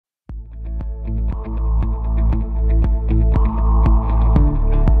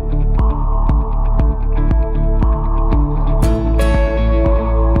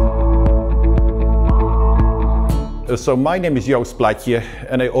So my name is Joost Platje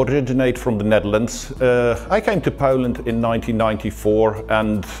and I originate from the Netherlands. I came to Poland in 1994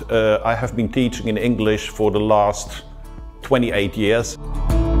 and I have been teaching in English for the last 28 years.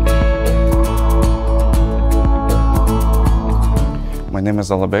 My name is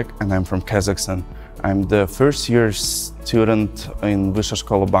Alabek and I'm from Kazakhstan. I'm the first year student in Высшая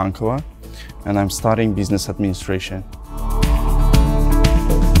школа Bankova and I'm studying business administration.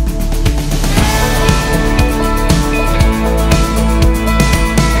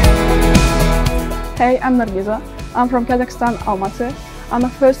 Hey, I'm Nargiza. I'm from Kazakhstan, Almaty. I'm a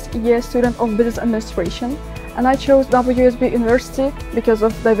first year student of business administration and I chose WSB University because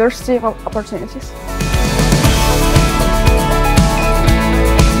of diversity of opportunities.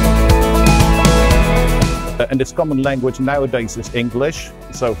 And its common language nowadays is English.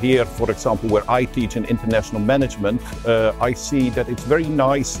 So here, for example, where I teach in international management, I see that it's very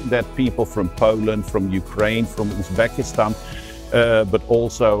nice that people from Poland, from Ukraine, from Uzbekistan, but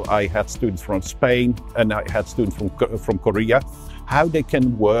also I had students from Spain and I had students from Korea, how they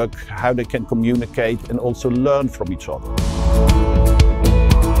can work, how they can communicate and also learn from each other.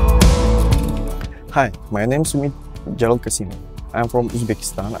 Hi, my name is Umid Jalal Kasimov. I'm from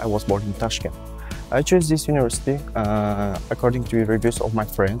Uzbekistan. I was born in Tashkent. I chose this university according to reviews of my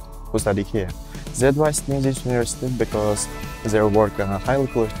friend who studied here. They advised me this university because they work highly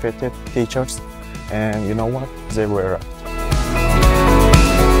qualified teachers, and you know what? They were right.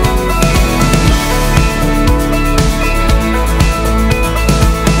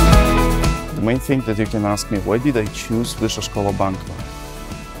 The main thing that you can ask me, why did I choose Высшая школа Bankova?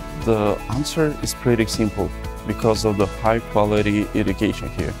 The answer is pretty simple, because of the high quality education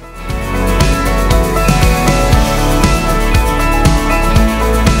here.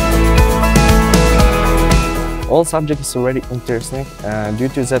 All subjects are very interesting due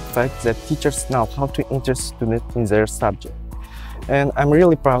to that fact that teachers know how to interest students in their subject. And I'm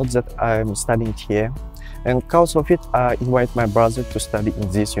really proud that I'm studying here, and because of it I invite my brother to study in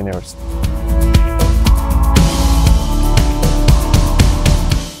this university.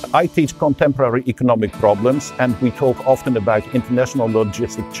 I teach contemporary economic problems and we talk often about international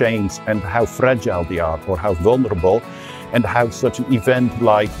logistic chains and how fragile they are or how vulnerable, and how such an event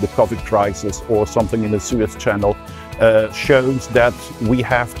like the COVID crisis or something in the Suez Channel shows that we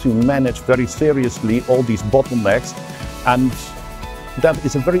have to manage very seriously all these bottlenecks, and that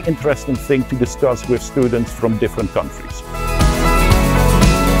is a very interesting thing to discuss with students from different countries.